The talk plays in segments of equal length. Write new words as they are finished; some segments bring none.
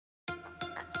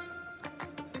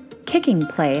Kicking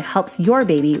play helps your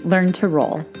baby learn to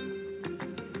roll.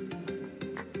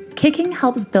 Kicking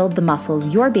helps build the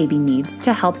muscles your baby needs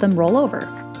to help them roll over.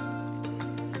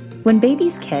 When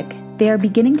babies kick, they are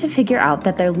beginning to figure out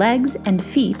that their legs and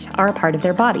feet are a part of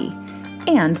their body,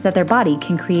 and that their body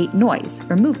can create noise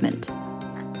or movement.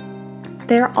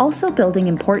 They are also building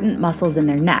important muscles in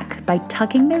their neck by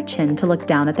tucking their chin to look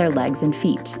down at their legs and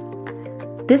feet.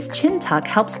 This chin tuck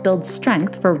helps build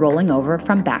strength for rolling over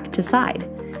from back to side,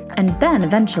 and then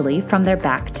eventually from their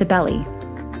back to belly.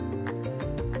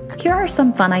 Here are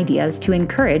some fun ideas to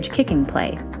encourage kicking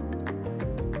play.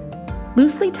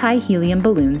 Loosely tie helium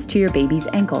balloons to your baby's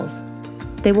ankles.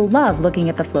 They will love looking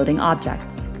at the floating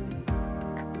objects.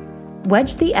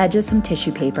 Wedge the edge of some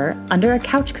tissue paper under a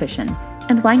couch cushion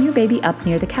and line your baby up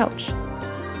near the couch.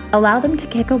 Allow them to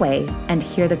kick away and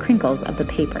hear the crinkles of the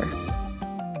paper.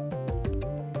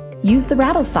 Use the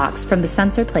rattle socks from the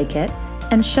sensor play kit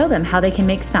and show them how they can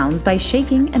make sounds by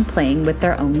shaking and playing with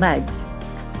their own legs.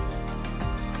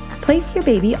 Place your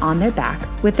baby on their back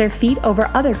with their feet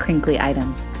over other crinkly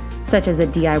items, such as a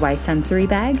DIY sensory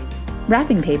bag,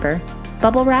 wrapping paper,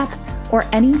 bubble wrap, or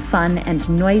any fun and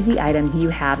noisy items you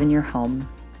have in your home.